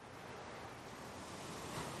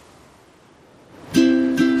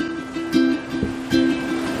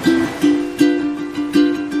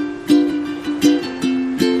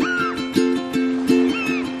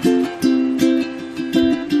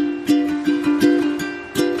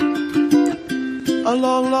A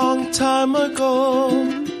long, long time ago,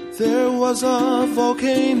 there was a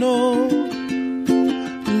volcano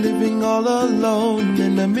living all alone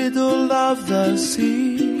in the middle of the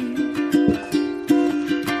sea.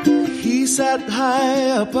 He sat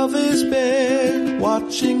high above his bed,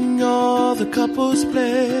 watching all the couples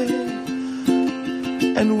play,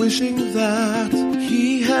 and wishing that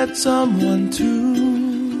he had someone too.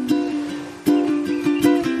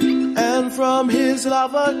 And from his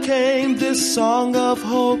lover came this song of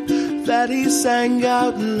hope that he sang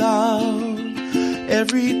out loud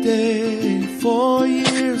every day for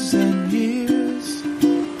years and years.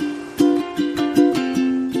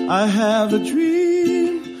 I have a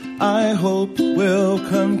dream I hope will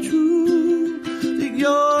come true, that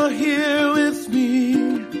you're here with me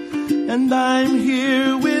and I'm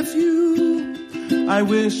here with you. I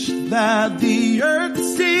wish that the earth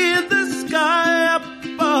see the sky up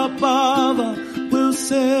above will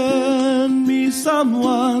send me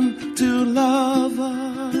someone to love.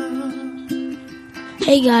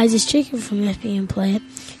 Hey guys, it's Jacob from FBN Play,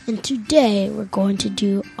 and today we're going to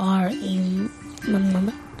do our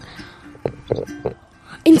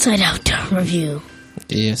Inside Out review.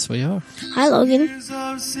 Yes, we are. Hi, Logan.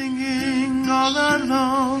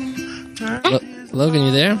 Logan,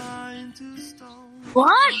 you there?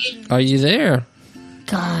 What? Are you there?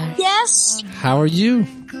 God. Yes. How are you?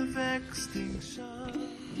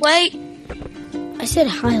 Wait. I said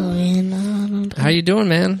hi, Logan. How you doing,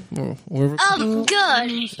 man? We're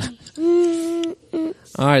Good.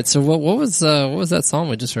 All right. So what was that song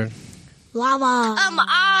we just heard? Lava.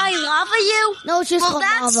 I lava you? No, it's just Well,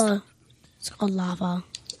 called Lava. It's called Lava.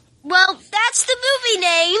 Well, that's the movie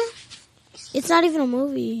name. It's not even a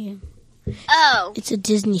movie. Oh. It's a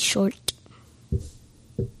Disney short.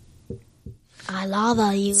 I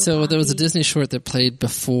lava you. So there was a Disney short that played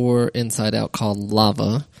before Inside Out called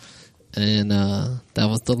Lava, and that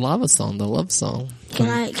was the Lava song, the love song. Can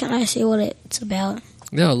I say what it's about?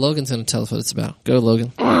 No, Logan's going to tell us what it's about. Go,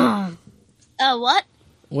 Logan. What?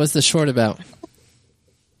 What's the short about?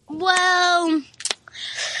 Well,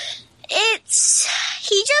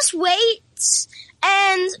 he just waits,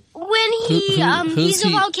 and when he's a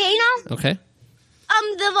volcano. Okay.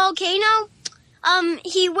 The volcano.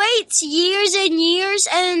 He waits years and years,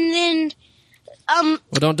 and then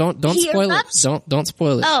Well, don't spoil it. Don't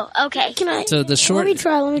spoil it. Oh, okay. Can I? So the short. Let me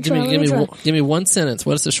try. Give me one sentence.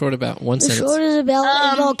 What is the short about? One The sentence. short is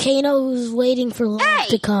about a volcano who's waiting for lava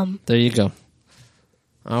to come. There you go.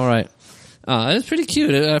 All right. It was pretty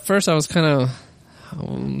cute. At first, I was kind of.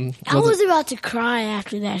 I was about to cry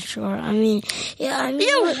after that short. I mean, You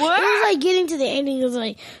it were? was like getting to the ending. It was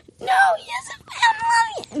like, no, he doesn't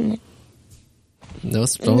found love. No,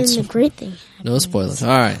 And then the great thing. no spoilers. All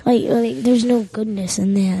right. Like, there's no goodness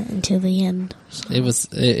in there until the end. So.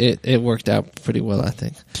 It worked out pretty well, I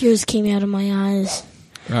think. Tears came out of my eyes.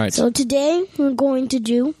 All right. So today we're going to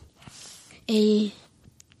do a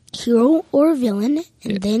hero or villain,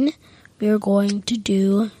 and then we're going to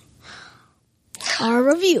do our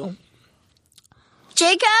review.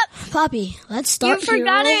 Jacob, Poppy, let's start. you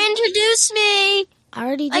forgot to introduce me I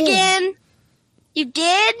already did. again. You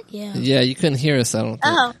did? Yeah. Yeah, you couldn't hear us, I don't think.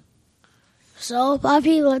 Oh. So,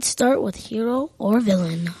 Poppy, let's start with hero or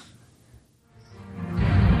villain.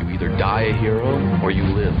 You either die a hero or you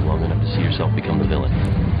live long enough to see yourself become the villain.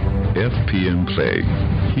 FPN Play,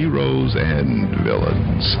 Heroes and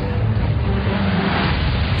Villains.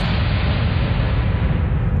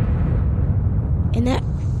 And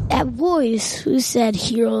that voice who said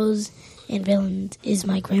heroes and villains is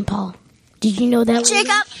my grandpa. Did you know that?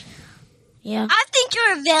 Jacob, Yeah. I think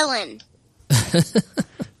you're a villain.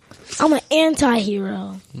 I'm an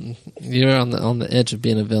anti-hero. You're on the edge of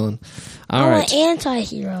being a villain. All I'm right. an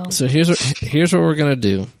anti-hero. So here's what we're gonna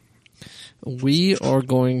do. We are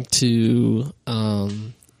going to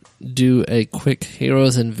do a quick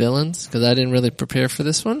heroes and villains because I didn't really prepare for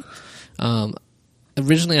this one.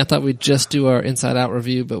 Originally, I thought we'd just do our Inside Out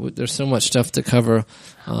review, but there's so much stuff to cover.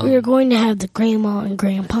 We are going to have the grandma and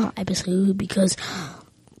grandpa episode because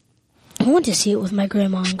I want to see it with my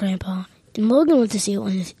grandma and grandpa. And Logan wants to see it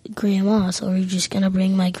with his grandma, so we're just going to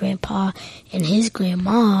bring my grandpa and his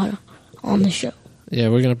grandma on the show. Yeah,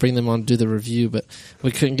 we're going to bring them on to do the review, but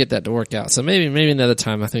we couldn't get that to work out. So maybe another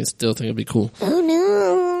time. I still think it'd be cool. Oh,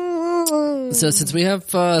 no. So since we have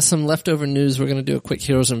some leftover news, we're going to do a quick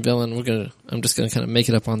heroes and villain. I'm just going to kind of make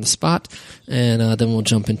it up on the spot, and then we'll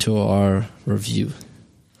jump into our review.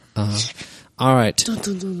 All right.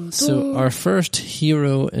 So our first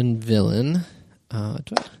hero and villain. I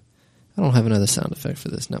don't have another sound effect for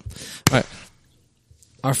this. No. All right.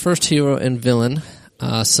 Our first hero and villain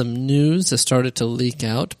some news has started to leak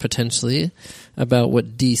out potentially about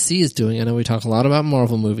what DC is doing. I know we talk a lot about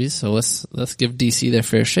Marvel movies, so let's give DC their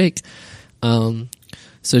fair shake. So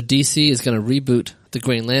DC is going to reboot the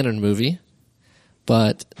Green Lantern movie,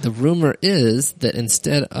 but the rumor is that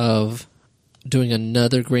instead of doing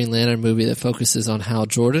another Green Lantern movie that focuses on Hal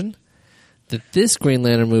Jordan, that this Green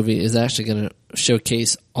Lantern movie is actually going to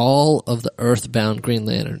showcase all of the Earthbound Green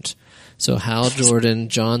Lanterns. So Hal Jordan,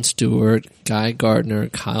 Jon Stewart, Guy Gardner,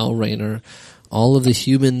 Kyle Rayner, all of the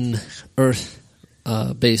human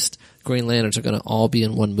Earth-based Green Lanterns are going to all be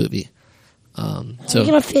in one movie. So you're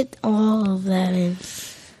going to fit all of that in.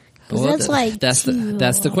 Well, that's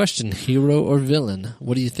the question. Hero or villain?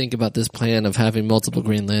 What do you think about this plan of having multiple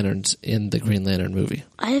Green Lanterns in the Green Lantern movie?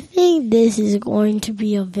 I think this is going to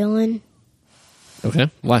be a villain. Okay,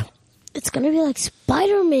 why? It's going to be like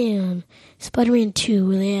Spider-Man 2,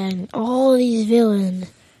 where they had all these villains,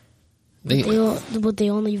 but they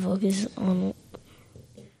only focus on...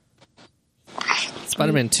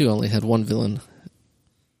 Spider-Man 2 only had one villain.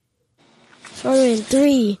 Spider-Man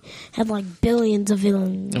 3 had like billions of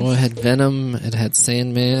villains. Well, it had Venom, it had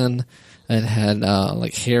Sandman, it had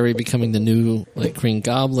like Harry becoming the new like Green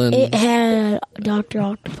Goblin. It had Dr.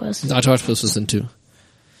 Octopus. Dr. Octopus was in 2.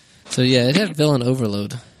 So yeah, it had villain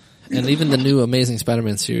overload. And even the new Amazing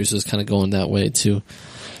Spider-Man series was kind of going that way too.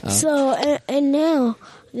 And now,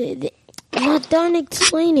 I'm not done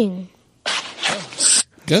explaining.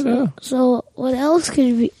 Go. So what else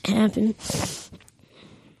could happen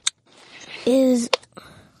is,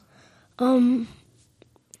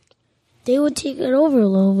 they would take an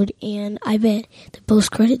overload, and I bet the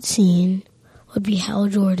post-credit scene would be Hal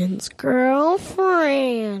Jordan's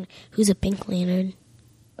girlfriend, who's a Pink Lantern.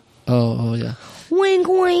 Oh yeah. Wink,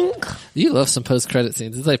 wink. You love some post-credit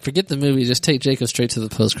scenes. It's like, forget the movie, just take Jacob straight to the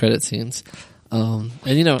post-credit scenes. And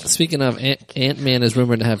you know, speaking of, Ant-Man is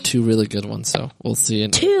rumored to have 2 really good ones, so we'll see.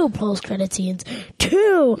 2 post-credit scenes.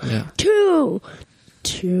 2! Yeah. 2!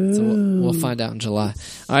 So we'll find out in July.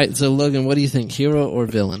 Alright, so Logan, what do you think? Hero or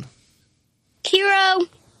villain? Hero.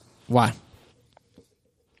 Why?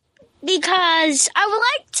 Because I would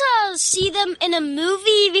like to see them in a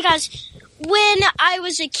movie, because when I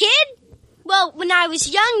was a kid, well, when I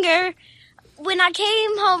was younger, when I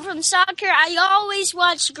came home from soccer, I always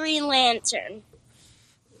watched Green Lantern.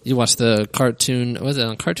 You watched the cartoon, was it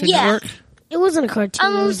on Cartoon Network? It wasn't a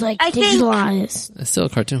cartoon, it was like digitalized. It's still a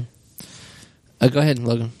cartoon. Go ahead,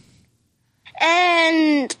 Logan.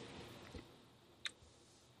 And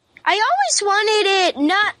I always wanted it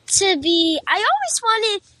not to be, I always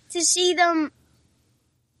wanted to see them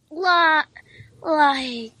like,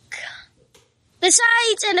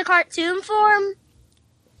 besides in a cartoon form,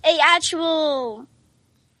 a actual...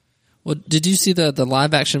 Well, did you see the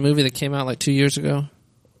live action movie that came out like 2 years ago?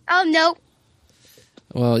 Oh, no.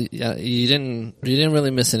 Well, yeah, you didn't really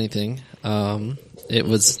miss anything. It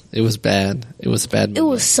was bad. It was a bad movie. It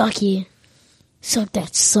was sucky. Suck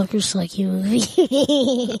that sucky movie.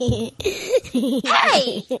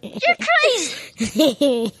 Hey! You're crazy!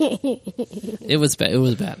 It was bad. It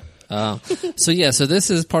was bad. So this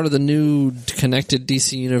is part of the new connected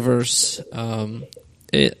DC universe.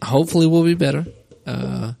 It hopefully will be better.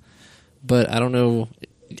 But I don't know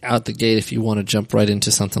out the gate if you want to jump right into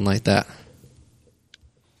something like that.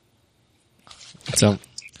 So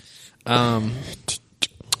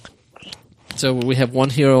we have one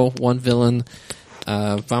hero, one villain.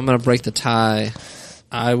 If I'm going to break the tie,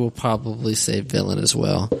 I will probably say villain as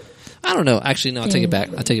well. I don't know. Actually, no, I'll take it back.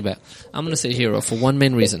 I'm going to say hero for one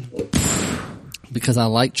main reason. Because I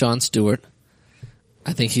like Jon Stewart.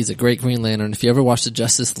 I think he's a great Green Lantern. If you ever watched the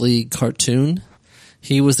Justice League cartoon,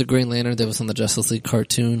 he was the Green Lantern that was on the Justice League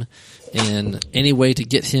cartoon. And any way to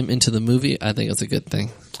get him into the movie, I think it's a good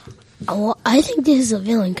thing. Oh, I think this is a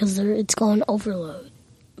villain because it's going overload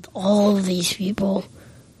with all of these people.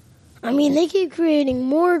 I mean, they keep creating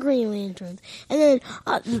more Green Lanterns, and then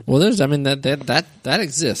that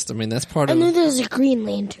exists. I mean, that's part of. And then there's a Green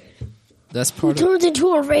Lantern. That's part who turns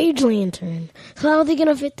into a Rage Lantern. So how are they going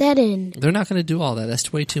to fit that in? They're not going to do all that.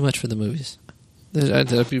 That's way too much for the movies. I'd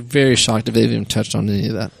be very shocked if they even touched on any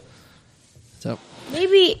of that. So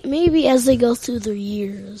maybe as they go through their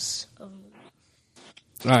years.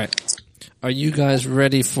 All right, are you guys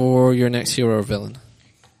ready for your next hero or villain?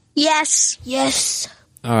 Yes. Yes.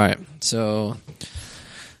 All right, so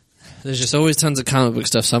there's just always tons of comic book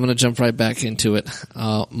stuff, so I'm going to jump right back into it.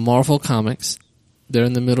 Marvel Comics, they're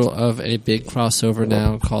in the middle of a big crossover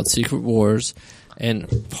now called Secret Wars,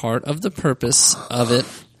 and part of the purpose of it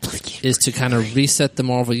is to kind of reset the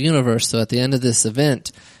Marvel Universe, so at the end of this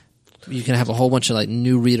event, you can have a whole bunch of like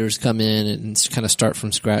new readers come in and kind of start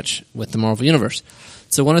from scratch with the Marvel Universe.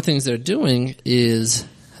 So one of the things they're doing is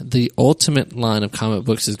the Ultimate line of comic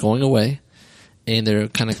books is going away, and they're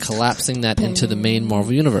kind of collapsing that into the main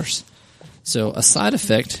Marvel Universe. So a side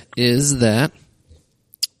effect is that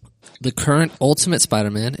the current Ultimate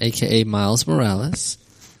Spider-Man, a.k.a. Miles Morales.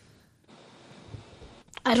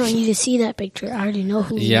 I don't need to see that picture. I already know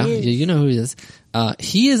who he is. Yeah, you know who he is.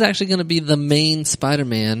 He is actually going to be the main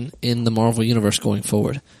Spider-Man in the Marvel Universe going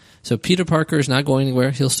forward. So Peter Parker is not going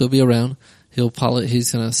anywhere. He'll still be around.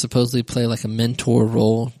 He's going to supposedly play like a mentor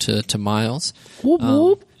role to Miles. Whoop,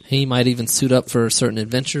 whoop. He might even suit up for certain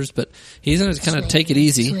adventures, but he's going to kind of take it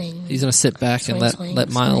easy. He's going to sit back and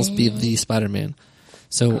let Miles be the Spider-Man.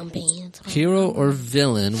 So, hero or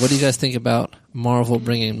villain, what do you guys think about Marvel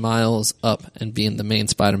bringing Miles up and being the main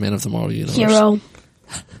Spider-Man of the Marvel Universe? Hero.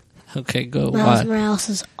 Okay, go. Miles Why? Morales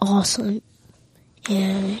is awesome.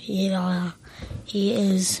 And, he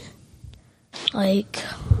is, like,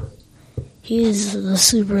 he is the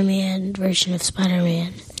Superman version of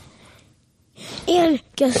Spider-Man. And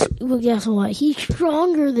guess what? He's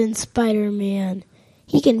stronger than Spider-Man.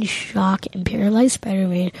 He can shock and paralyze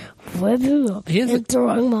Spider-Man, whip him up, and throw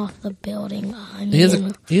him off the building. He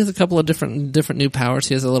has a couple of different new powers.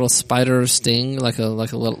 He has a little spider sting, like a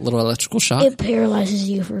little electrical shock. It paralyzes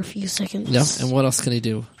you for a few seconds. Yeah, and what else can he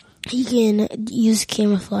do? He can use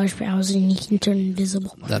camouflage powers, and he can turn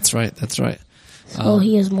invisible. That's right. So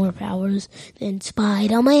he has more powers than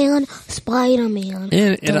Spider-Man.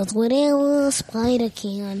 And does whatever a spider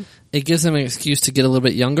can. It gives him an excuse to get a little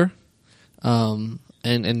bit younger.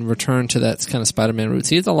 And return to that kind of Spider-Man roots.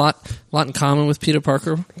 He has a lot in common with Peter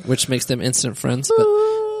Parker, which makes them instant friends. But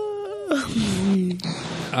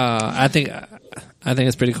I think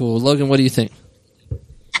it's pretty cool. Logan, what do you think?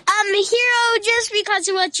 Hero, just because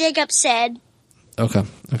of what Jacob said. Okay.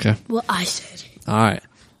 What I said. All right.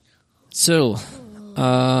 So,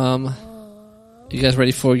 you guys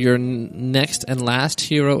ready for your next and last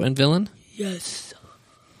hero and villain? Yes.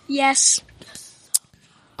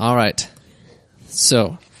 All right.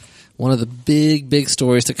 So, one of the big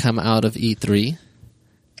stories to come out of E3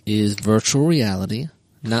 is virtual reality.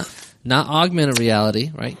 Not augmented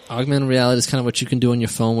reality, right? Augmented reality is kind of what you can do on your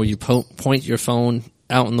phone, where you point your phone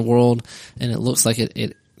out in the world, and it looks like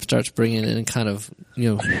it starts bringing in kind of,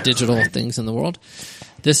 digital things in the world.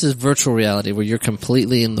 This is virtual reality, where you're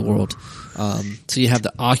completely in the world. So you have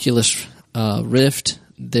the Oculus Rift.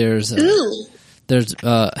 There's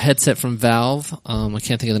a headset from Valve. I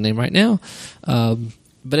can't think of the name right now.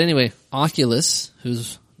 But anyway, Oculus,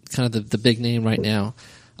 who's kind of the big name right now,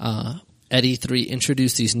 at E3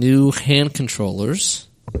 introduced these new hand controllers.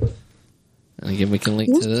 And again, we can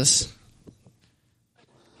link to this.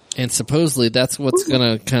 And supposedly that's what's going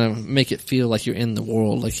to kind of make it feel like you're in the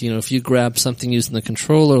world. Like, if you grab something using the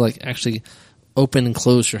controller, like actually open and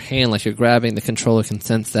close your hand like you're grabbing, the controller can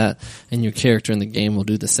sense that, and your character in the game will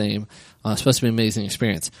do the same. It's supposed to be an amazing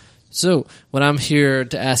experience. So what I'm here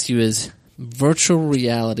to ask you is virtual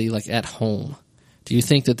reality, like at home. Do you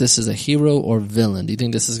think that this is a hero or villain? Do you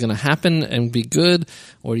think this is going to happen and be good,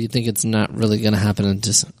 or do you think it's not really going to happen and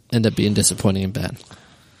just end up being disappointing and bad?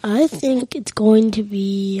 I think it's going to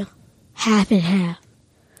be half and half.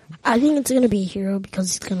 I think it's going to be a hero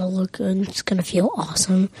because it's going to look good and it's going to feel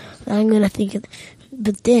awesome. But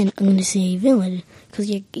then I'm going to say villain because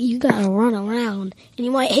you got to run around and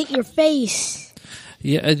you might hit your face.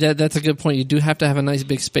 Yeah, that's a good point. You do have to have a nice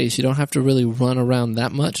big space. You don't have to really run around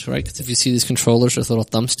that much, right? Because if you see these controllers with little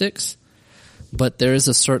thumbsticks, but there is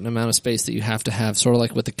a certain amount of space that you have to have, sort of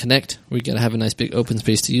like with the Kinect, where you got to have a nice big open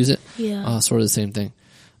space to use it. Yeah. Sort of the same thing.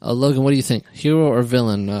 Logan, what do you think? Hero or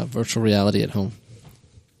villain, virtual reality at home?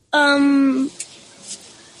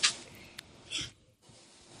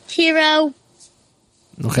 Hero.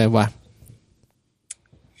 Okay, why?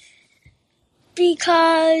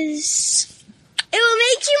 Because it will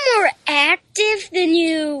make you more active than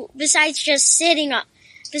you, besides just sitting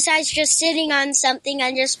on something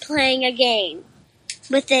and just playing a game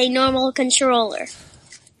with a normal controller.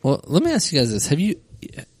 Well, let me ask you guys this.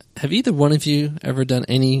 Have either one of you ever done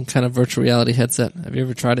any kind of virtual reality headset? Have you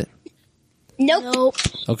ever tried it? Nope.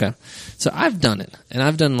 Okay. So I've done it, and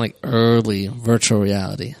I've done like early virtual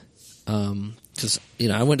reality. Cause,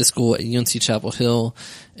 I went to school at UNC Chapel Hill,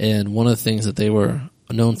 and one of the things that they were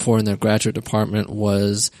known for in their graduate department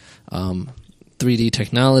was, 3D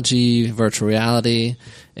technology, virtual reality.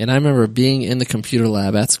 And I remember being in the computer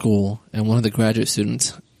lab at school, and one of the graduate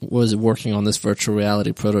students was working on this virtual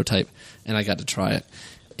reality prototype, and I got to try it.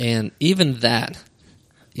 And even that,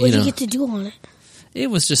 what did you get to do on it? It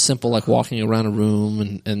was just simple, like walking around a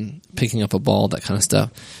room and picking up a ball, that kind of stuff.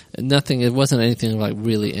 Nothing. It wasn't anything like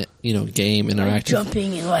really, game interactive. Like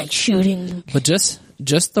jumping and like shooting. But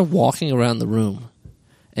just the walking around the room,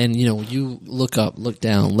 and you look up, look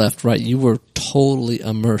down, left, right. You were totally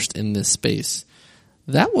immersed in this space.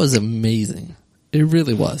 That was amazing. It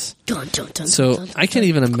really was. So I can't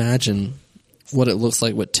even imagine what it looks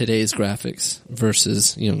like with today's graphics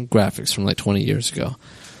versus graphics from like 20 years ago.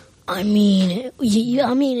 I mean,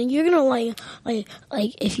 you're gonna like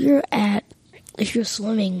if you're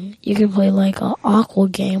swimming, you can play like an aqua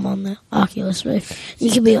game on the Oculus Rift. You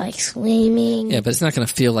can be like swimming. Yeah, but it's not going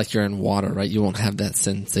to feel like you're in water, right? You won't have that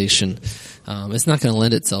sensation. It's not going to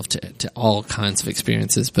lend itself to all kinds of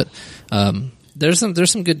experiences. But there's some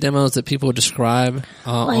good demos that people describe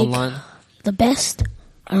online. The best.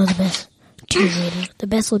 I know the best. Tomb Raider. The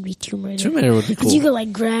best would be Tomb Raider. Tomb Raider would be cool. Because you could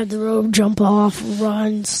like grab the rope, jump off,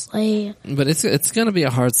 run, slay. But it's going to be a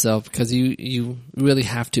hard sell because you really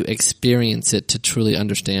have to experience it to truly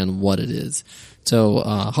understand what it is. So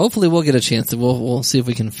hopefully we'll get a chance to we'll see if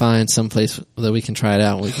we can find some place that we can try it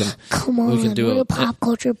out. We can do a pop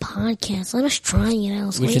culture podcast. Let us try it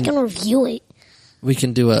out so we can review it. We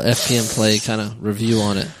can do a FPM Play kind of review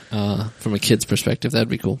on it from a kid's perspective. That'd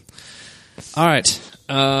be cool. All right.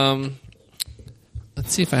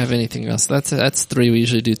 Let's see if I have anything else. That's 3. We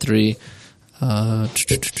usually do 3. The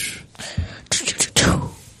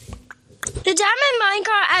Diamond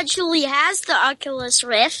Minecraft actually has the Oculus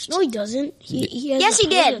Rift. No, he doesn't. He has yes, he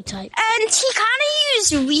did. Prototype. And he kind of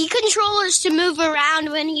used Wii controllers to move around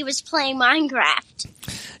when he was playing Minecraft.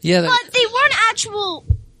 Yeah, but they weren't actual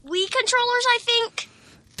Wii controllers, I think.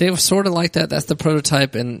 They were sort of like that. That's the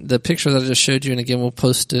prototype, and the picture that I just showed you, and again, we'll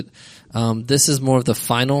post it. This is more of the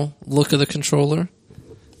final look of the controller.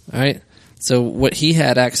 All right. So what he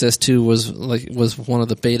had access to was one of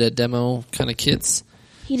the beta demo kind of kits.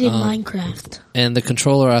 He did Minecraft. And the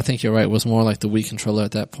controller, I think you're right, was more like the Wii controller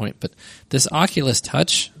at that point. But this Oculus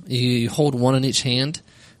Touch, you hold one in each hand.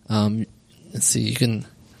 Let's see, you can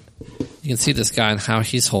see this guy and how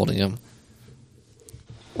he's holding him.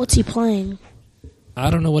 What's he playing? I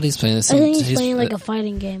don't know what he's playing. I think he's playing like a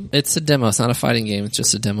fighting game. It's a demo. It's not a fighting game. It's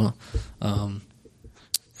just a demo. And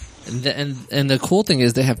the cool thing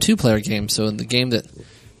is they have 2-player games. So in the game that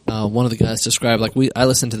one of the guys described, I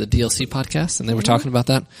listened to the DLC podcast and they were talking about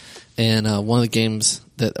that. And one of the games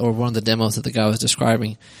one of the demos that the guy was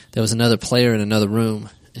describing, there was another player in another room,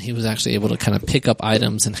 and he was actually able to kind of pick up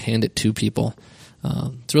items and hand it to people.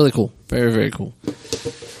 It's really cool. Very, very cool.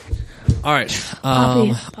 All right.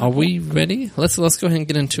 Are we ready? Let's go ahead and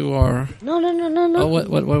get into our. No. Oh,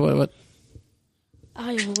 what?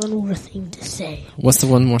 I have one more thing to say. What's the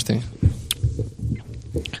one more thing?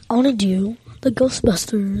 I want to do the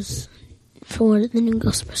Ghostbusters for the new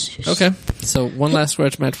Ghostbusters. Okay. So one last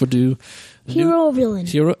grudge match. We'll do hero or villain.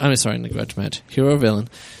 Not grudge match. Hero or villain.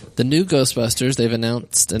 The new Ghostbusters. They've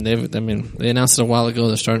announced, and they announced it a while ago.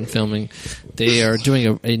 They're starting filming. They are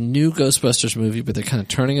doing a new Ghostbusters movie, but they're kind of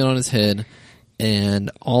turning it on its head. And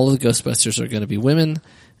all of the Ghostbusters are going to be women.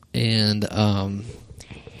 And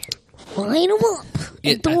line them up.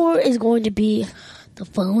 And Thor is going to be the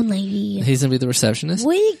phone lady. He's going to be the receptionist.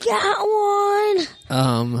 We got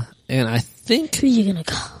one. And I think who are you going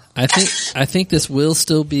to call? I think this will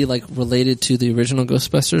still be like related to the original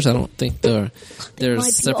Ghostbusters. I don't think they're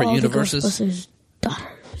separate universes. The Ghostbusters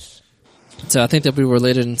daughters. So I think they'll be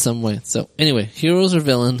related in some way. So anyway, heroes or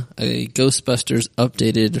villain, a Ghostbusters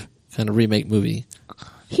updated kind of remake movie.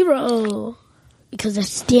 Hero. Because they're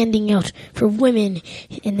standing out for women,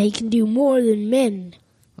 and they can do more than men.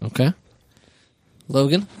 Okay.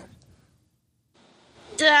 Logan?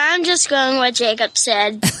 I'm just going what Jacob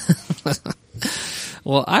said.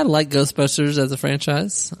 Well, I like Ghostbusters as a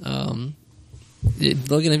franchise. Logan,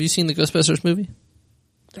 have you seen the Ghostbusters movie?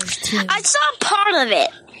 There's 2. I saw part of it.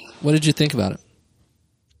 What did you think about it?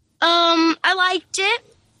 I liked it.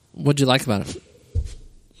 What did you like about it?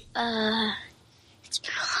 It's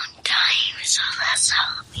been a long time, so that's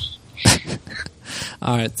Halloween.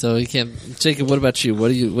 All right, so you can't. Jacob, what about you? What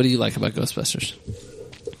do you like about Ghostbusters?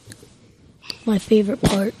 My favorite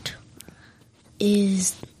part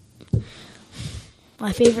is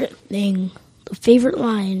my favorite thing. The favorite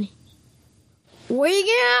line. We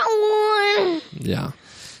got one. Yeah.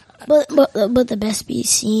 But the best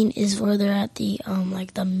scene is where they're at the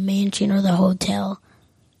like the mansion or the hotel.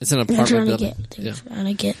 It's an apartment building. They're trying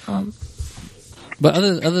to get But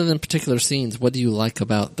other than particular scenes, what do you like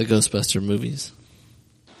about the Ghostbuster movies?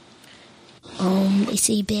 They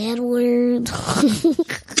say bad words. All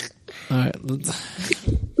right. You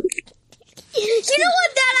know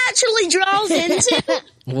what that actually draws into?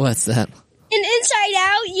 What's that? In Inside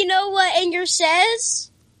Out, you know what anger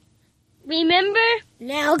says? Remember?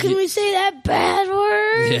 Now can we say that bad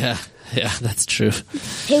word? Yeah, that's true.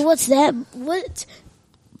 Hey, what's that? What's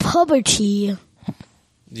puberty?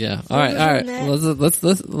 Yeah. All right.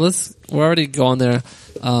 Let's. We're already going there.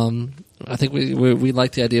 I think we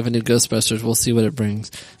like the idea of a new Ghostbusters. We'll see what it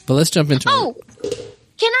brings. But let's jump into it.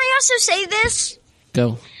 Can I also say this?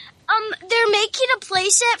 Go. They're making a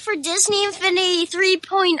playset for Disney Infinity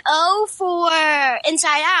 3.0 for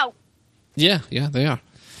Inside Out. Yeah, they are.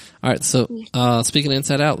 All right, so speaking of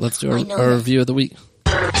Inside Out, let's do our review of the week.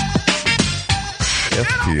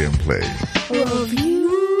 FPM Play. Review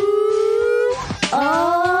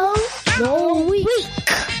of the week.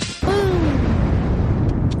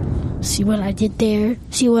 Boom. See what I did there?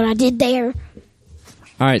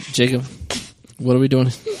 All right, Jacob, what are we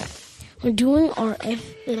doing? We're doing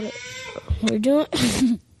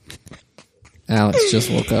Alex just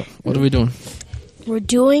woke up. What are we doing? We're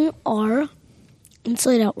doing our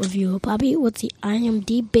Inside Out review. Bobby, what's the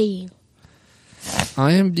IMDb?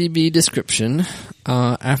 IMDb description.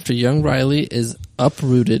 After young Riley is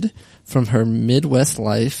uprooted from her Midwest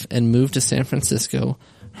life and moved to San Francisco,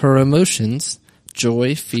 her emotions,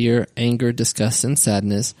 joy, fear, anger, disgust, and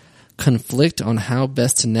sadness, conflict on how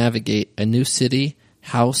best to navigate a new city,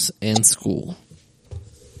 house, and school.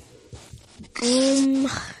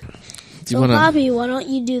 Bobby, why don't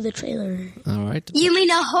you do the trailer? All right. You mean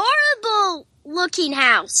a horrible looking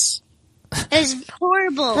house? It's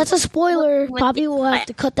horrible. That's a spoiler. Bobby will have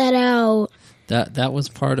to cut that out. That was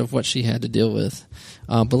part of what she had to deal with.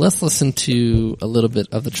 But let's listen to a little bit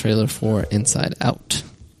of the trailer for Inside Out.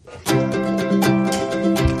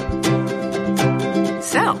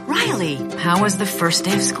 So, Riley, how was the first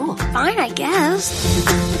day of school? Fine, I guess.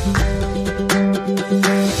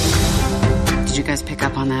 Did you guys pick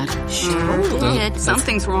up on that? Sure did.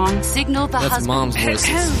 Something's wrong. Signal the That's husband. Mom's voices.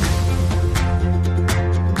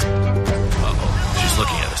 She's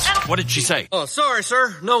looking at us. What did she say? Oh, sorry,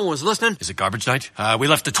 sir. No one was listening. Is it garbage night? We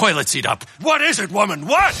left the toilet seat up. What is it, woman?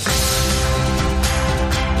 What?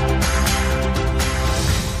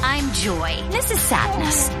 I'm joy. This is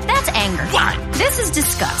sadness. That's anger. What? This is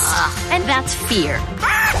disgust. And that's fear.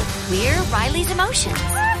 We're Riley's emotions.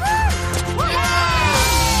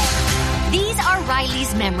 These are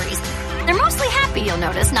Riley's memories. They're mostly happy, you'll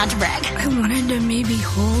notice, not to brag. I wanted to maybe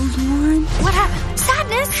hold one. What happened?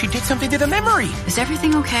 Sadness? She did something to the memory. Is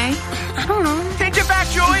everything okay? I don't know. Take it back,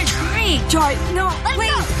 Joy. Trying. Joy, no, Let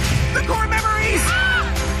wait. go. The core memories.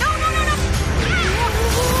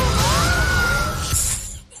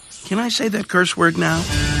 Can I say that curse word now?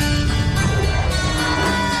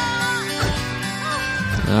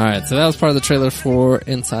 All right, so that was part of the trailer for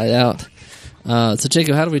Inside Out. So,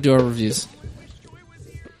 Jacob, how do we do our reviews?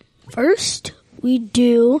 First, we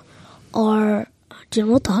do our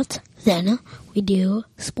general thoughts. Then, we do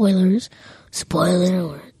spoilers.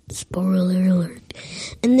 Spoiler alert.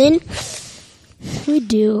 And then, we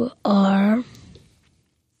do our...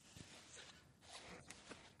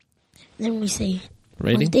 Then we say...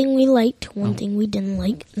 Rating? One thing we liked, one thing we didn't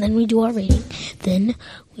like. Then we do our rating. Then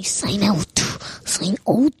we sign out.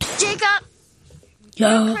 Jacob,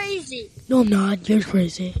 Yeah. you're crazy. No, I'm not. You're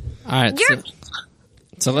crazy. All right,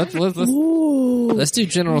 so let's Ooh. do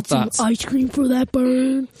general thoughts. Some ice cream for that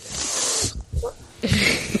bird.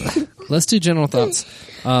 Let's do general thoughts.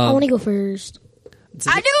 I want to go first.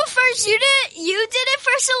 I do it first. You did it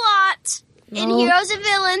first a lot in No. Heroes and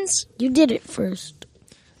Villains. You did it first.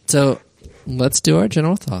 So let's do our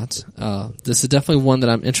general thoughts. This is definitely one that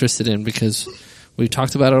I'm interested in because we've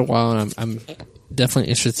talked about it a while, and I'm definitely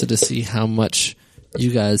interested to see how much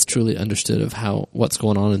you guys truly understood of what's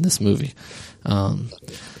going on in this movie. All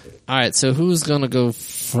right, so who's gonna go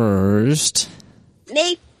first?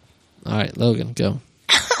 Me. All right, Logan, go.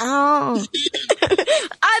 Oh.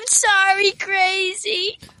 I'm sorry,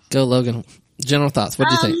 crazy. Go, Logan. General thoughts. What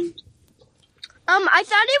do you think? I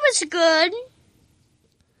thought it was good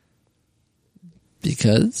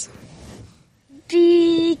Because Bum.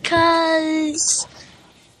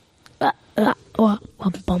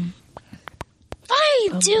 what are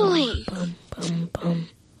you doing? Bum.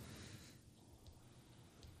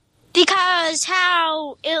 Because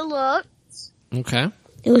how it looked. okay.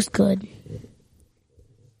 It was good.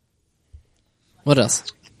 What else?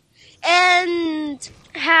 And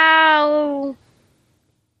how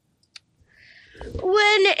when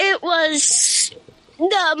it was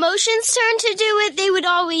the emotions turn to do it, they would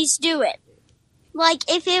always do it. Like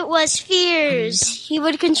if it was fears, he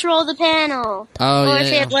would control the panel. Oh, or yeah,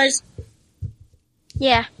 if yeah. it was,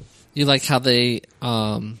 yeah. You like how they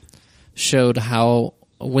showed how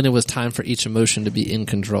when it was time for each emotion to be in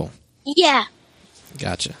control. Yeah.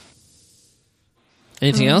 Gotcha.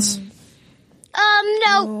 Anything else?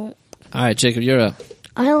 No. All right, Jacob, you're up.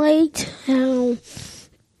 I liked how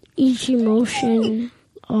each emotion,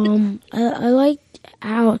 I liked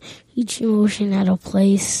how each emotion had a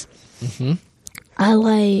place. Mm-hmm. I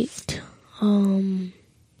liked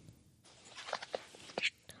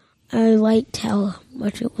how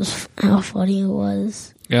much it was, how funny it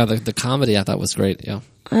was. Yeah, the comedy I thought was great. Yeah.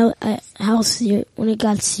 When it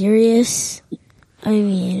got serious, I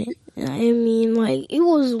mean, like, it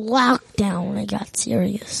was lockdown when it got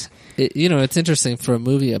serious. It's interesting for a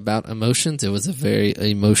movie about emotions. It was a very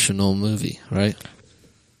emotional movie, right?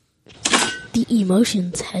 The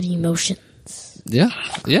emotions had emotions. Yeah.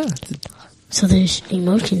 So there's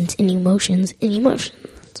emotions and emotions and emotions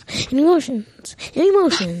and emotions and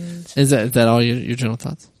emotions. Is that all your general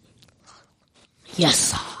thoughts?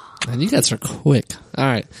 Yes. Man, you guys are quick. All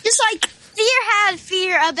right. Just like Fear had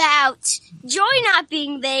fear about Joy not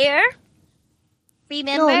being there.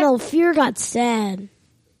 Remember? No, Fear got sad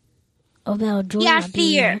about Joy not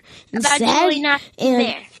being Fear there. And about sad, Joy not being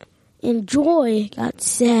there. And Joy got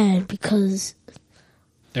sad because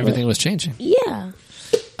everything was changing. Yeah.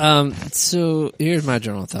 So here's my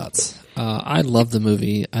general thoughts. I love the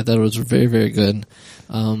movie. I thought it was very, very good.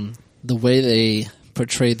 The way they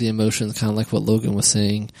portrayed the emotions, kind of like what Logan was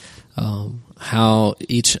saying, how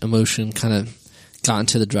each emotion kind of got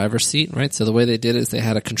into the driver's seat, right? So the way they did it is they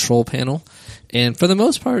had a control panel, and for the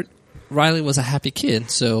most part, Riley was a happy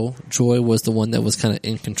kid, so Joy was the one that was kind of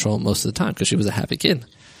in control most of the time because she was a happy kid.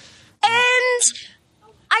 And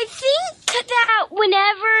I think that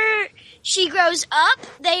whenever she grows up,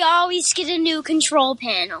 they always get a new control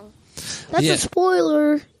panel. That's a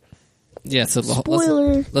spoiler. Yeah, so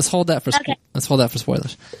spoiler. Let's hold that for let's hold that for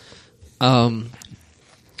spoilers.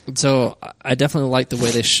 So I definitely like the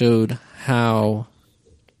way they showed how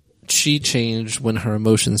she changed when her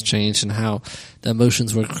emotions changed, and how the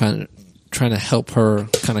emotions were kind of trying to help her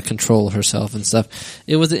kind of control herself and stuff.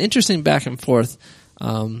 It was an interesting back and forth.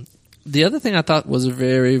 The other thing I thought was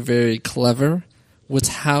very, very clever was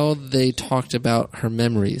how they talked about her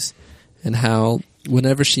memories, and how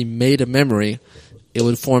whenever she made a memory, it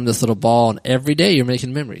would form this little ball, and every day you're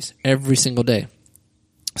making memories. Every single day.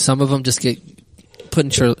 Some of them just get put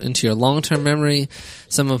into your long-term memory.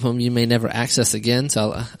 Some of them you may never access again.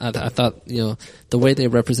 So I thought, the way they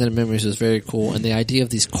represented memories was very cool. And the idea of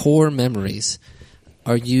these core memories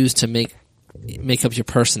are used to make up your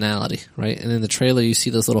personality, right? And in the trailer, you see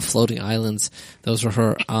those little floating islands. Those were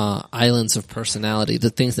her islands of personality, the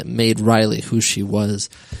things that made Riley who she was.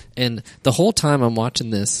 And the whole time I'm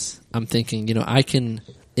watching this, I'm thinking, I can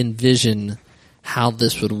envision how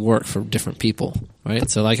this would work for different people, right?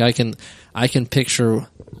 So like I can picture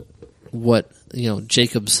what,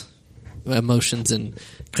 Jacob's emotions and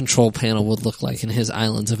control panel would look like in his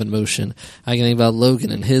islands of emotion. I can think about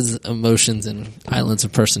Logan and his emotions and islands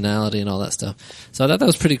of personality and all that stuff. So I thought that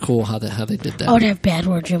was pretty cool how they did that. I would have bad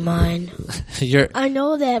words in mind. I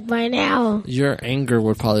know that by now. Your anger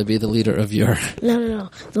would probably be the leader of your... No.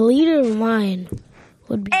 The leader of mine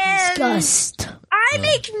would be disgust. I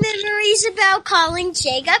make memories about calling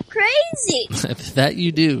Jacob crazy. That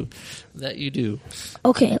you do.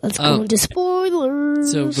 Okay, let's go into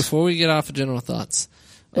spoilers. So before we get off of general thoughts,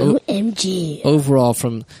 OMG. Overall,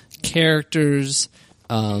 from characters,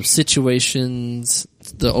 situations,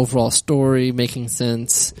 the overall story making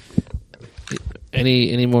sense.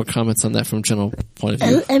 Any more comments on that from general point of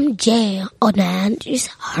view? OMG. Oh man, just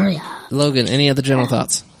hurry up. Logan, any other general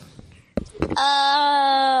thoughts?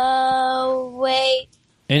 Wait.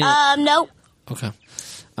 No. Okay.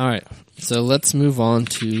 All right. So let's move on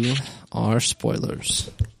to our spoilers.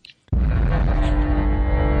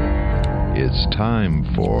 It's time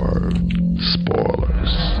for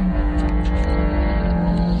spoilers.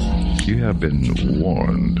 You have been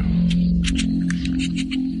warned.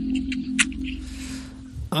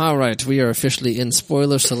 All right, we are officially in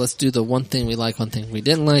spoilers, so let's do the one thing we like, one thing we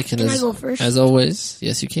didn't like. And can I go first? As always,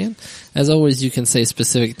 yes, you can. As always, you can say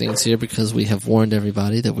specific things here because we have warned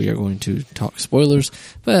everybody that we are going to talk spoilers.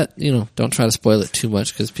 But, don't try to spoil it too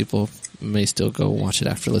much because people may still go watch it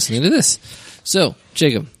after listening to this. So,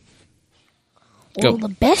 Jacob, go. Well,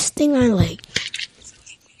 the best thing I liked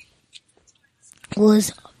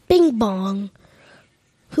was Bing Bong.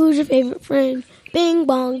 Who's your favorite friend? Bing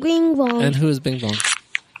Bong, Bing Bong. And who is Bing Bong?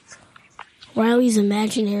 Riley's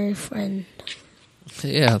imaginary friend.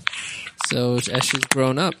 Yeah. So as she's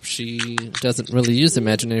grown up, she doesn't really use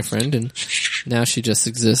imaginary friend, and now she just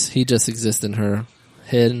exists. He just exists in her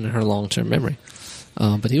head and her long-term memory.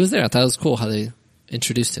 But he was there. I thought it was cool how they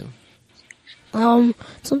introduced him.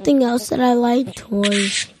 Something else that I liked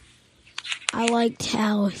was I liked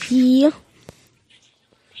how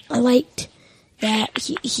I liked that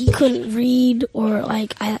he couldn't read, or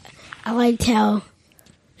like I liked how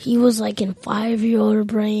he was like in 5-year-old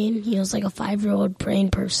brain. He was like a 5-year-old brain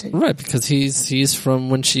person. Right, because he's from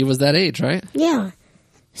when she was that age, right? Yeah.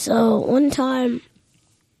 So one time,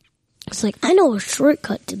 it's like, I know a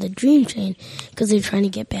shortcut to the dream chain, because they're trying to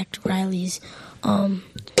get back to Riley's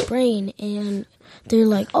brain, and they're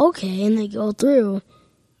like, okay, and they go through,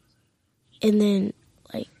 and then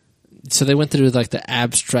like. So they went through like the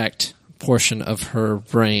abstract portion of her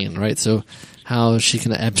brain, right? So how she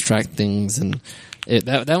can abstract things, and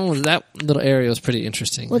that little area was pretty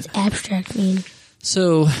interesting. What's abstract mean?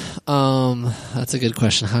 So that's a good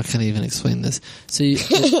question. How can I even explain this? So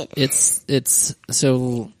it's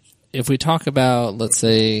so if we talk about, let's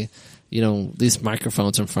say, these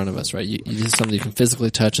microphones in front of us, right? You do something you can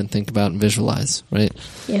physically touch and think about and visualize, right?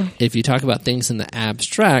 Yeah. If you talk about things in the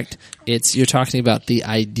abstract, you're talking about the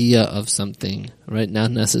idea of something, right?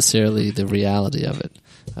 Not necessarily the reality of it.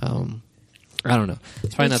 I don't know.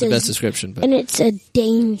 It's probably not the best description, but. And it said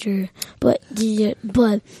danger, but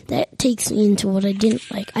that takes me into what I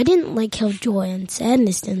didn't like. I didn't like how joy and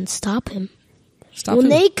sadness didn't stop him. When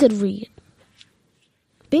they could read.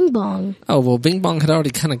 Bing Bong. Oh, well, Bing Bong had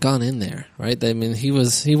already kind of gone in there, right? I mean, he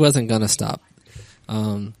wasn't going to stop.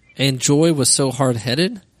 And Joy was so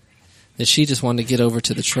hard-headed that she just wanted to get over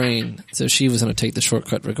to the train, so she was going to take the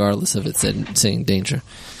shortcut regardless of it saying danger.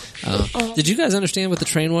 Did you guys understand what the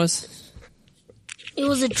train was? It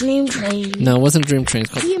was a dream train. No, it wasn't a dream train.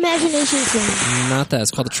 It's called the imagination train. Not that.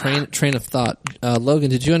 It's called the train of thought. Logan,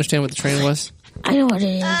 did you understand what the train was? I know what it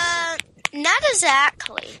is. Not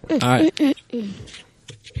exactly. All right.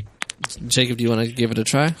 Jacob, do you want to give it a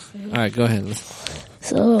try? All right, go ahead.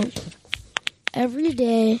 So, every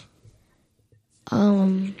day,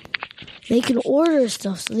 they can order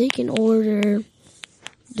stuff. So they can order.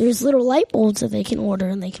 There's little light bulbs that they can order,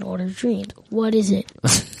 and they can order dreams. What is it?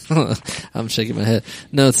 I'm shaking my head.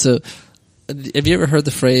 No, so have you ever heard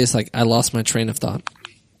the phrase, like, I lost my train of thought?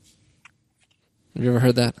 Have you ever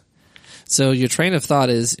heard that? So your train of thought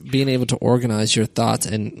is being able to organize your thoughts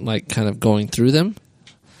and, like, kind of going through them.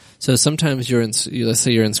 So sometimes let's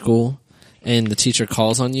say you're in school and the teacher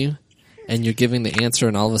calls on you and you're giving the answer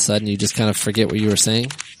and all of a sudden you just kind of forget what you were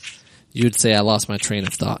saying. You would say, I lost my train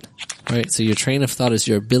of thought, right? So your train of thought is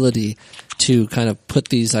your ability to kind of put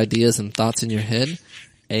these ideas and thoughts in your head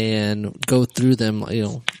and go through them,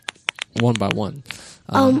 one by one.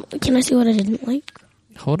 Can I see what I didn't like?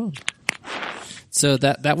 Hold on. So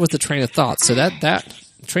that was the train of thought. So that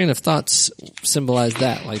train of thoughts symbolized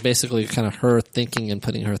that, like basically kind of her thinking and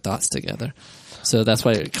putting her thoughts together. So that's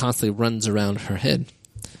why it constantly runs around her head.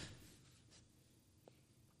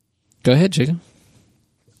 Go ahead, Jacob.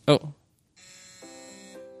 Oh.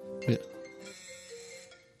 Yeah.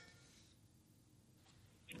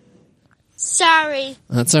 Sorry.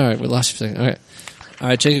 That's all right. We lost you for a second. All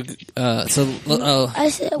right, Jacob.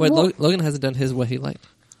 Logan hasn't done what he liked.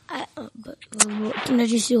 But can I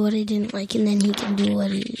just do what I didn't like, and then he can do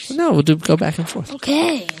what he's... No, we'll go back and forth.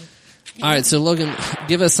 Okay. All right, so Logan,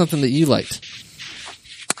 give us something that you liked.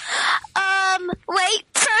 Wait,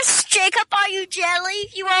 first, Jacob, are you jelly?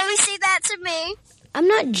 You always say that to me. I'm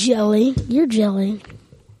not jelly. You're jelly.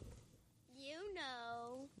 You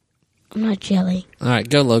know. I'm not jelly. All right,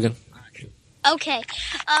 go, Logan. Okay.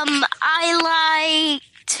 I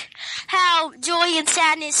liked how joy and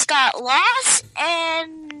sadness got lost,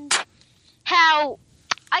 and how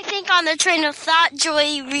I think on the train of thought,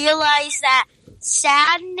 Joy realized that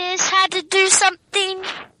sadness had to do something.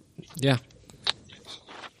 Yeah.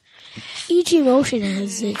 Each emotion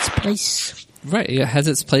has its place. Right, it has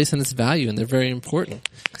its place and its value, and they're very important.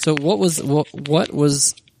 So what was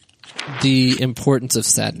the importance of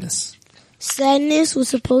sadness? Sadness was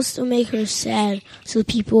supposed to make her sad so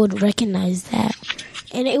people would recognize that.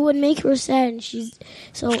 And it would make her sad, and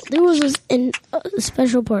so there was a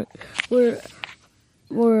special part where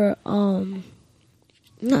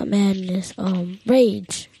not madness,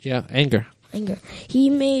 rage. Yeah, anger. He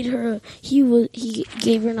gave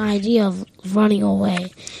her an idea of running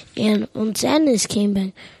away. And when sadness came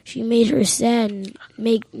back, she made her sad and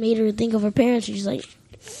made her think of her parents. She's like,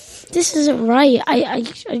 this isn't right. I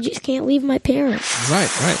just can't leave my parents. Right.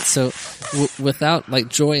 So without like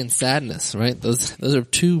joy and sadness, right? Those are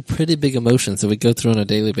two pretty big emotions that we go through on a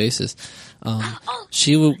daily basis.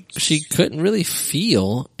 She couldn't really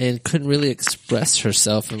feel and couldn't really express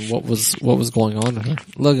herself and what was going on with her.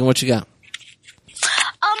 Logan, what you got?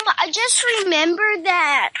 I just remember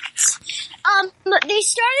that they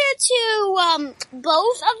started to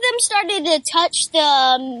both of them started to touch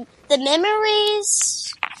the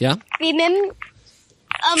memories Yeah? Remember,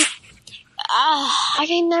 I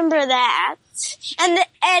remember that.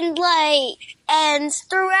 And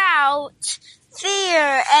throughout,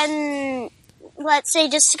 fear and, let's say,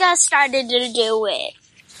 disgust started to do it.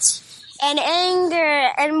 And anger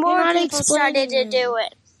and more people started to do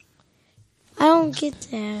it. I don't get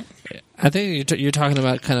that. I think you're talking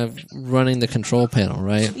about kind of running the control panel,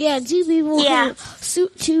 right? Yeah, two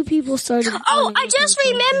people started. Oh, I just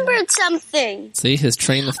remembered something. See, his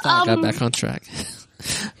train of thought got back on track.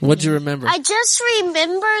 What'd you remember? I just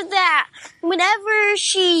remember that whenever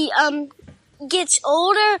she gets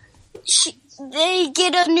older, they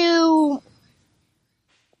get a new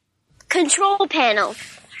control panel.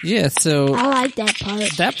 Yeah, so I like that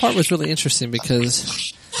part. That part was really interesting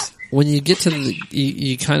because when you get to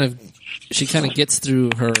she kind of gets through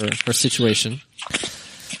her situation.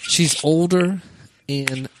 She's older,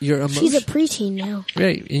 and your emotions. She's a preteen now.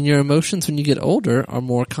 Right, and your emotions when you get older are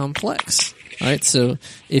more complex. Right, so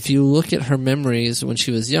if you look at her memories when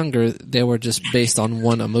she was younger, they were just based on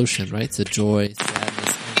one emotion, right? So joy,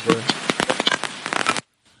 sadness, anger.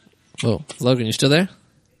 Whoa, Logan, you still there?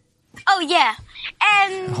 Oh, yeah.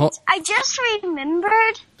 And I just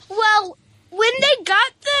remembered, well, when they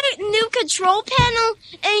got the new control panel,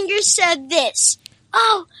 Anger said this.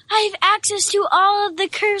 Oh, I have access to all of the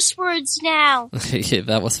curse words now. Yeah,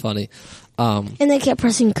 that was funny. And they kept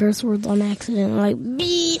pressing curse words on accident, like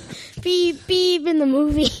beep, beep, beep in the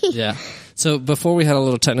movie. Yeah. So before we had a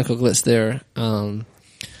little technical glitch there,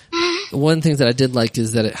 one thing that I did like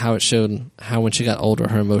is that how it showed how when she got older,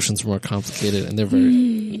 her emotions were more complicated, and they're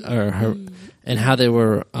very, and how they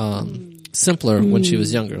were simpler when she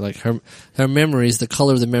was younger. Like her memories, the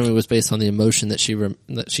color of the memory was based on the emotion that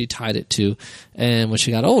she tied it to, and when she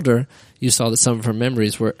got older, you saw that some of her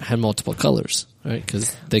memories had multiple colors, right?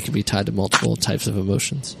 Because they could be tied to multiple types of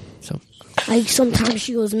emotions. So. Like, sometimes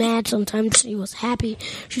she was mad, sometimes she was happy.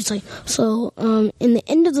 She's like, in the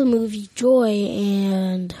end of the movie, joy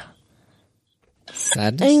and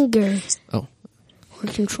sadness? Anger. Oh.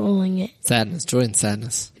 We're controlling it. Sadness, joy and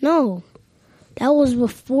sadness. No. That was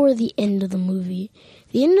before the end of the movie.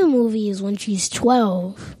 The end of the movie is when she's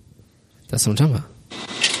 12. That's what I'm talking about.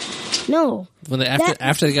 No. When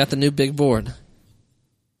after they got the new big board.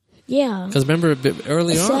 Yeah. Because remember,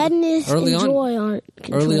 early on, sadness and joy aren't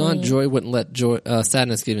early on, joy wouldn't let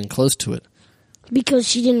sadness get even close to it because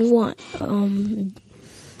she didn't want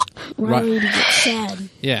Riley to get sad.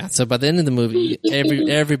 Yeah. So by the end of the movie,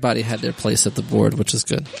 everybody had their place at the board, which is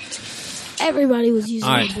good. Everybody was using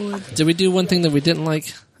the board. Did we do one thing that we didn't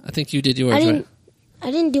like? I think you did yours, right?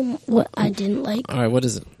 I didn't do what I didn't like. All right, what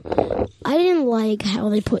is it? I didn't like how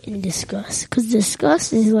they put in disgust, because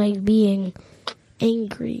disgust is like being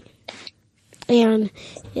angry. And,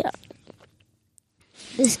 yeah.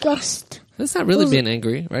 Disgust. That's not really being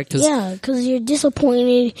angry, right? Because you're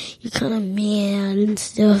disappointed, you're kind of mad and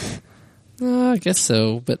stuff. I guess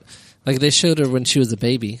so, but like they showed her when she was a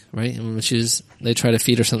baby, right? And when they tried to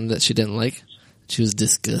feed her something that she didn't like. She was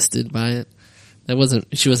disgusted by it.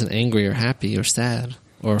 She wasn't angry or happy or sad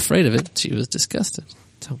or afraid of it. She was disgusted.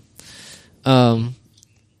 So,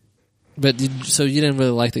 so you didn't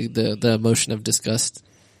really like the emotion of disgust?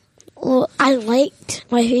 Well, I liked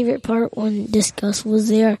my favorite part when disgust was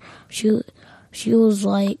there. She was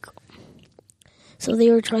like, so they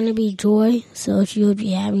were trying to be joy, so she would be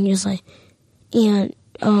having just like, and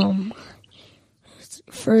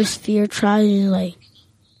first fear tries to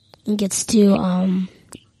and gets too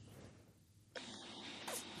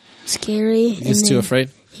scary. Gets too afraid?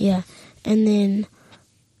 Yeah. And then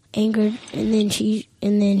angered, and then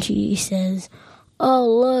she says, oh,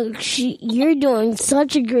 look, you're doing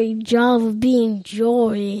such a great job of being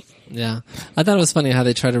joy. Yeah. I thought it was funny how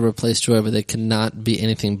they tried to replace joy, but they could not be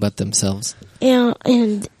anything but themselves.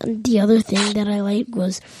 And the other thing that I liked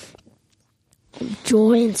was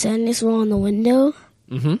joy and sadness were on the window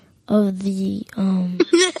of the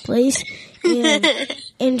place.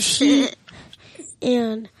 And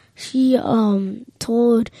she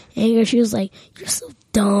told Anger, she was like, you're so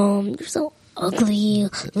dumb, you're so ugly.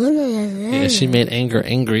 Yeah, she made Anger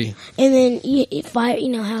angry. And then fire,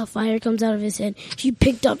 how fire comes out of his head. She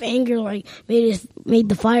picked up Anger, made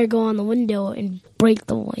the fire go on the window and break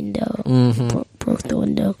the window. Broke the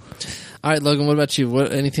window. All right, Logan, what about you?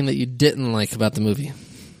 Anything that you didn't like about the movie?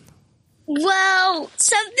 Well,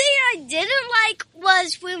 something I didn't like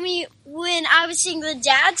was when I was seeing the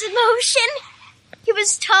dad's emotion. He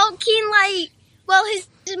was talking his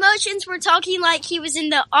emotions were talking like he was in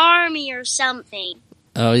the army or something.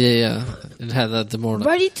 Oh, yeah. It had the more...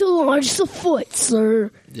 Ready to launch the foot,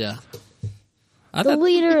 sir. Yeah. The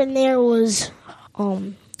leader in there was,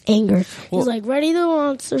 Anger. Well- He's like, ready to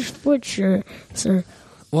launch for sure, sir.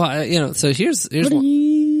 Well, so here's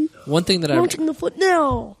one thing that Launching the foot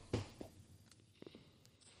now.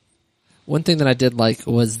 One thing that I did like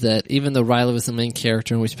was that even though Riley was the main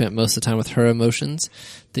character and we spent most of the time with her emotions,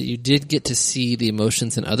 that you did get to see the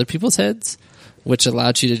emotions in other people's heads, which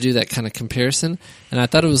allowed you to do that kind of comparison. And I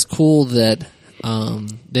thought it was cool that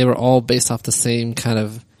they were all based off the same kind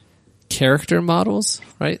of character models,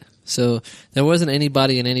 right? So there wasn't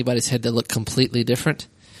anybody in anybody's head that looked completely different.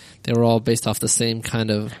 They were all based off the same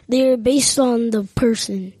kind of... They were based on the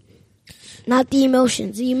person. Not the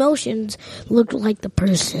emotions. The emotions looked like the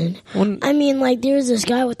person. I mean, like, there was this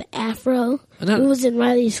guy with the afro who was in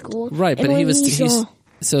Riley's school. Right, but he was...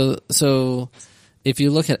 So if you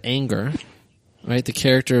look at Anger, right, the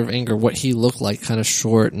character of Anger, what he looked like, kind of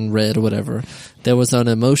short and red or whatever, there was an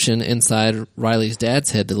emotion inside Riley's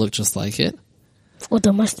dad's head that looked just like it. With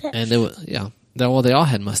the mustache. And they all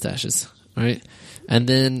had mustaches, right? And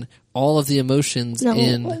then all of the emotions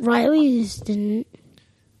in Riley's didn't.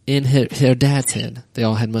 In her dad's head, they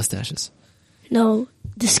all had mustaches. No,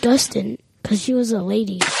 disgusting, because she was a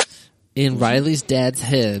lady. In Riley's dad's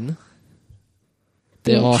head,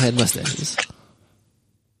 they all had mustaches.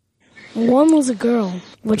 One was a girl,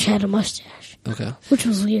 which had a mustache. Okay. Which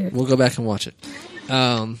was weird. We'll go back and watch it.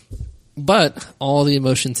 But all the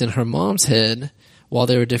emotions in her mom's head, while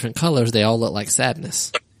they were different colors, they all looked like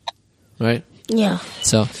sadness. Right? Yeah.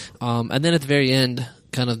 So, and then at the very end,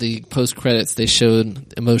 kind of the post-credits, they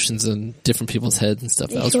showed emotions in different people's heads and stuff.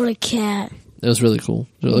 They showed a cat. That was really cool.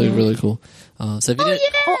 Really, really cool. So if you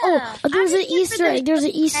there's an Easter egg. There's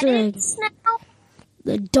an Easter egg.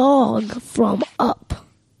 The dog from Up.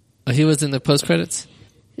 Oh, he was in the post-credits?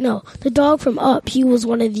 No, the dog from Up, he was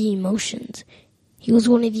one of the emotions. He was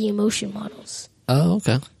one of the emotion models. Oh,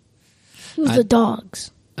 okay. He was the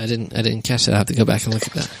dogs. I didn't catch that. I have to go back and look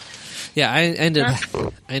at that. Yeah, I ended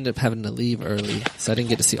up having to leave early, so I didn't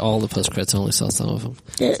get to see all the post credits. I only saw some of them.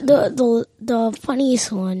 The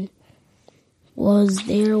funniest one was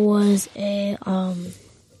there was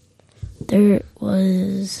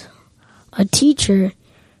a teacher,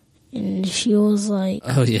 and she was like,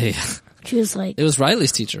 oh yeah. She was like, it was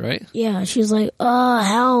Riley's teacher, right? Yeah, she was like,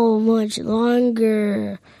 how much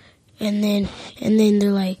longer? And then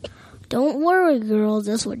they're like, don't worry, girls.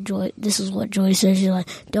 This is what Joy says. She's like,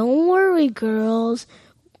 don't worry, girls.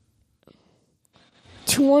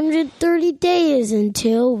 230 days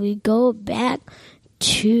until we go back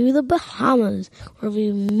to the Bahamas where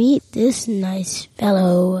we meet this nice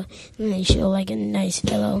fellow. And they show like a nice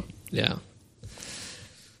fellow. Yeah.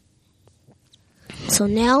 So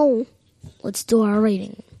now, let's do our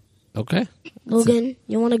rating. Okay. Logan,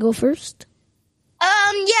 you want to go first?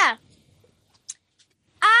 Yeah.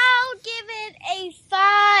 I'll give it a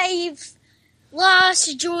 5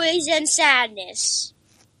 lost joys and sadness.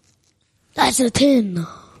 That's a 10.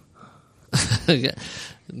 Yeah.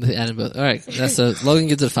 All right. Logan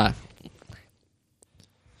gives it a 5.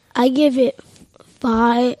 I give it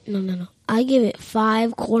 5. No. I give it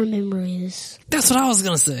 5 core memories. That's what I was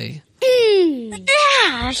gonna say. Yeah,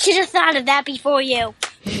 I should have thought of that before you.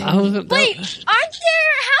 Wait, aren't there? How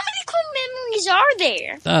many core memories are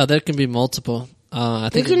there? There can be multiple. I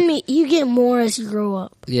think you get more as you grow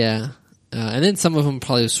up. Yeah, and then some of them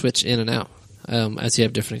probably switch in and out as you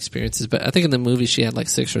have different experiences. But I think in the movie she had like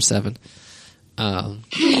 6 or 7. All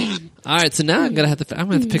right, so now I'm gonna have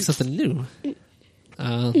to pick something new.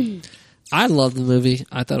 I love the movie.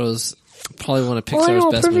 I thought it was probably one of Pixar's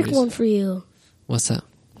best movies. Perfect one for you. What's that?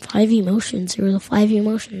 5 emotions. There were the 5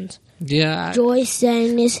 emotions. Yeah. Joy,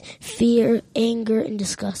 sadness, fear, anger, and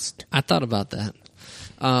disgust. I thought about that.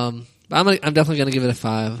 I'm definitely gonna give it a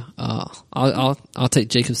 5. I'll take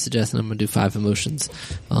Jacob's suggestion. I'm gonna do 5 emotions.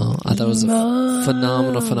 I thought it was a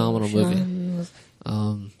phenomenal movie.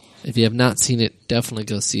 If you have not seen it, definitely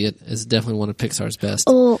go see it. It's definitely one of Pixar's best.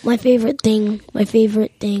 Oh, my favorite thing.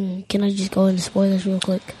 Can I just go into spoilers real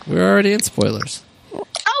quick? We're already in spoilers.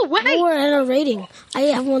 Oh, wait. We're at a rating. I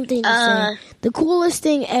have one thing to say. The coolest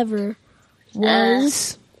thing ever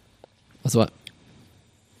was... What's what?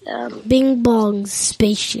 Bing Bong's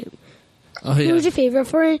spaceship. Oh, yeah. Who's your favorite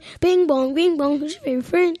friend? Bing Bong, Bing Bong. Who's your favorite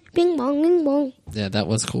friend? Bing Bong, Bing Bong. Yeah, that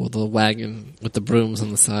was cool. The wagon with the brooms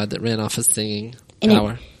on the side that ran off his singing and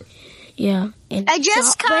power. Yeah. And I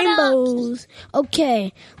just caught rainbows.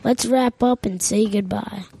 Okay, let's wrap up and say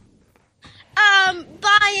goodbye.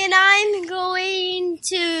 Bye, and I'm going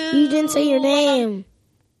to... You didn't say your name.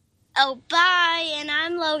 Oh, bye, and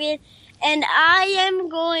I'm Logan, and I am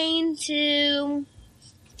going to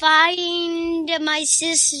find my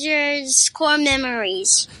sister's core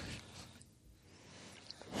memories.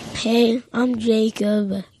 Hey, I'm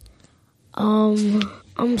Jacob.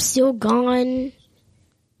 I'm still gone.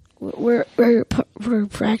 We're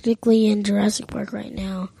practically in Jurassic Park right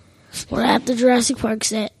now. We're at the Jurassic Park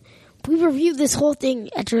set. We reviewed this whole thing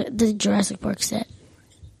at the Jurassic Park set.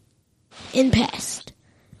 In past.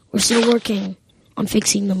 We're still working on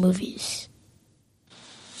fixing the movies.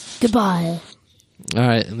 Goodbye. All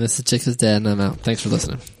right, and this is Chick is Dead, and I'm out. Thanks for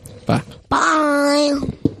listening. Bye. Bye.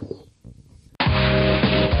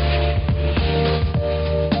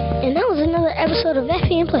 And that was another episode of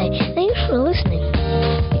FP and Play. Thanks for listening.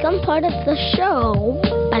 Become part of the show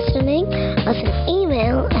by sending us an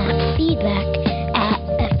email at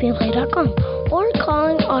feedback@fpandplay.com or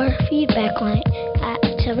calling our feedback line at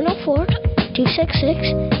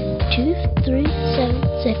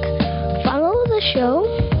 704-266-2376. Follow the show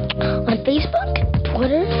on Facebook,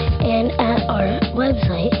 Twitter, and at our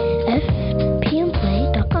website,